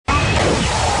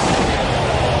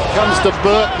comes to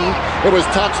Burton. It was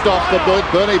touched off the boot.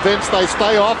 Bernie Vince, they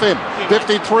stay off him.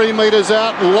 53 metres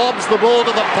out, lobs the ball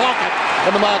to the pocket,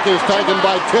 and the mark is taken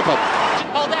by Tippett.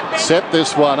 Set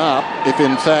this one up if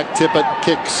in fact Tippett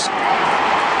kicks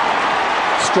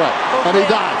straight, and he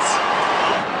does.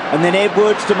 And then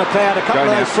Edwards to McLeod, a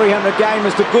couple of those 300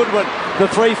 gamers to Goodwin,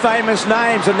 the three famous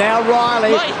names, and now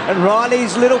Riley, and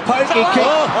Riley's little pokey kick.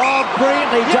 Oh,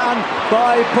 brilliantly done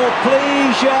by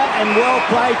Porplesia, and well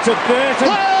played to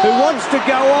Burton, who wants to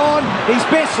go on. He's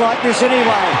best like this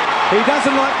anyway. He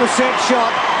doesn't like the set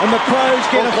shot, and the Crows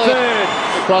get a third.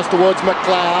 Across towards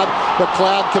McLeod.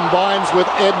 McLeod combines with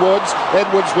Edwards.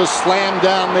 Edwards was slammed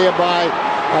down there by,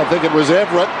 I think it was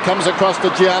Everett. Comes across to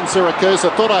Gian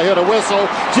Siracusa. Thought I heard a whistle.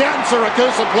 Gian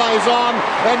Siracusa plays on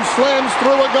and slams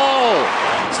through a goal.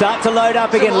 Start to load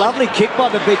up again. Lovely kick by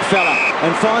the big fella,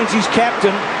 and finds his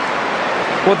captain.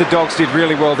 What the Dogs did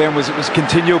really well then was it was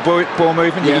continual ball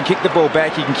movement. You can kick the ball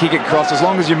back, you can kick it across. As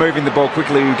long as you're moving the ball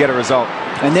quickly, you get a result.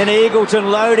 And then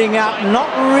Eagleton loading up. Not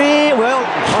really, well,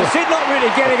 I said not really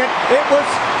getting it. It was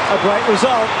a great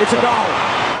result. It's a goal.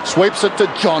 Sweeps it to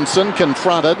Johnson,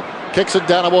 confronted. Kicks it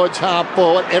down towards half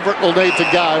forward. Everett will need to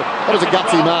go. That was a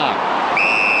gutsy mark.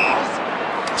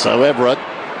 So Everett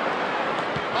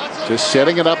just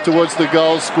setting it up towards the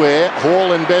goal square.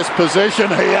 Hall in best position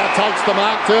here. Takes the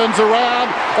mark, turns around,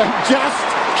 and just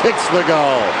kicks the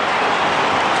goal.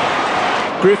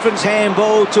 Griffin's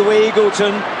handball to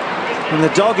Eagleton. And the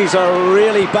doggies are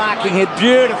really barking it.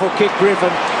 Beautiful kick,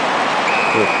 Griffin.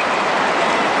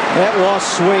 That was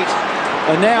sweet.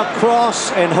 And now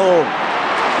Cross and Hall.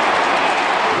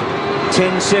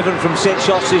 10-7 from set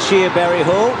shots this year, Barry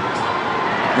Hall.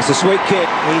 It's a sweet kick.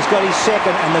 He's got his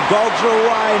second, and the Dogs are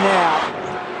away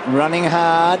now. Running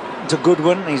hard to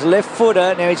Goodwin. He's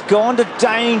left-footer. Now he's gone to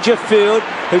Dangerfield,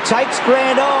 who takes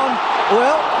Grant on.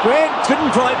 Well, Grant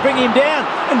couldn't quite bring him down,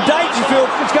 and Dangerfield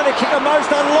is going to kick a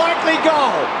most unlikely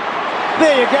goal.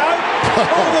 There you go.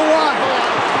 All the way.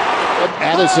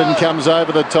 Addison comes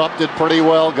over the top, did pretty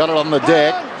well, got it on the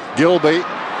deck. Gilby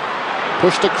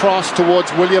pushed across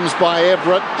towards Williams by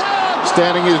Everett.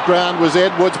 Standing his ground was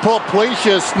Edwards.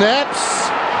 Porplesia snaps,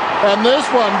 and this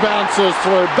one bounces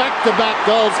through. Back-to-back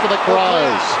goals for the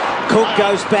Crows. Cook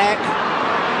goes back.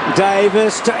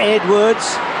 Davis to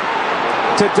Edwards.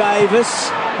 To Davis.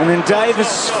 And then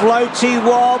Davis floaty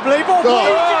wobbly.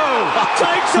 Porplesia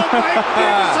takes a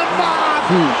magnificent mark.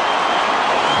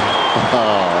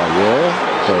 Oh, yeah.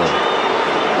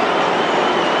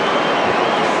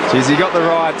 Geez, he got the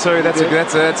ride too. That's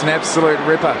an absolute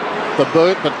ripper. The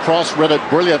boot, but Cross read it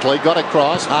brilliantly. Got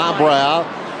across. Harbrow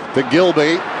to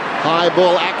Gilby. High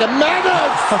ball.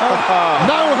 Ackermanis!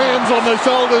 No hands on the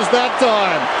shoulders that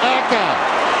time. Acker.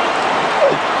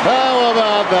 How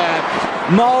about that?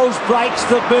 Moles breaks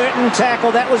the Burton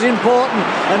tackle. That was important.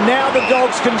 And now the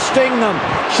Dogs can sting them.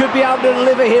 Should be able to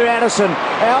deliver here, Addison.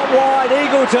 Out wide,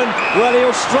 Eagleton. Well,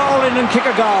 he'll stroll in and kick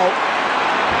a goal.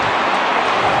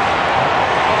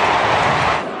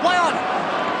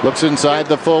 Looks inside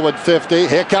the forward 50.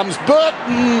 Here comes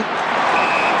Burton.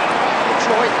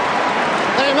 Detroit.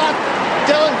 Hang on,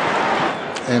 Dylan.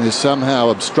 And is somehow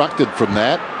obstructed from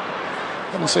that.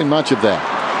 Haven't seen much of that.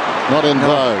 Not in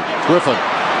vogue. Griffin.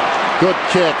 Good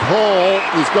kick. Hall.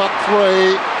 He's got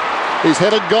three. He's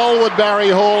headed goalward,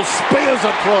 Barry Hall. Spears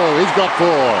it through. He's got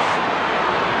four.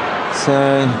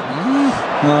 So,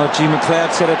 G.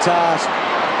 McLeod set a task.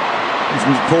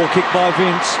 Poor kick by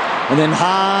Vince. And then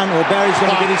Hahn, or Barry's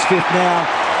going to get his fifth now.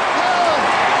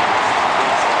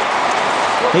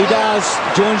 He does.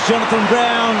 Joins Jonathan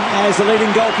Brown as the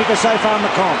leading goal kicker so far in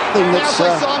the comp.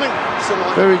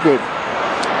 Very good.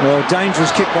 Well,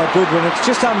 dangerous kick by Goodwin. It's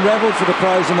just unravelled for the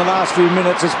Crows in the last few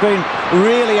minutes. It's been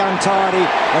really untidy,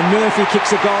 and Murphy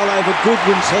kicks a goal over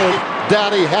Goodwin's head.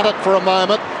 Dowdy had it for a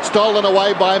moment. Stolen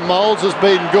away by Moles has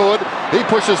been good. He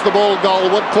pushes the ball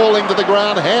goalward, falling to the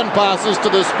ground. Hand passes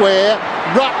to the square.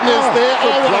 Rutten is there.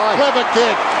 Oh, what a clever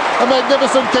kick. A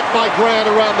magnificent kick by Grant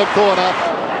around the corner.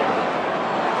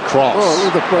 Cross. Oh,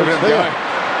 look at the Crows there.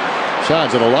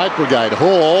 Charge of the Light Brigade.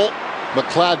 Hall.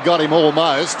 McLeod got him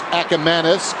almost.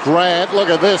 Ackermanis. Grant. Look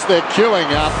at this. They're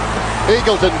queuing up.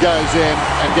 Eagleton goes in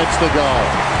and gets the goal.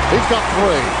 He's got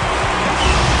three.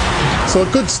 So a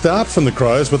good start from the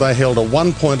Crows, but they held a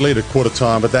 1-point lead at quarter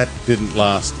time, but that didn't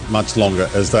last much longer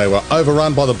as they were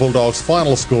overrun by the Bulldogs.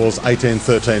 Final scores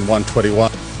 18-13,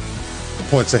 121.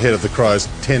 Points ahead of the Crows,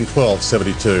 10-12,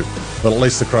 72. But at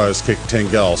least the Crows kicked 10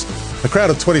 goals. A crowd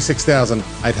of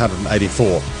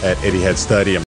 26,884 at Etihad Stadium.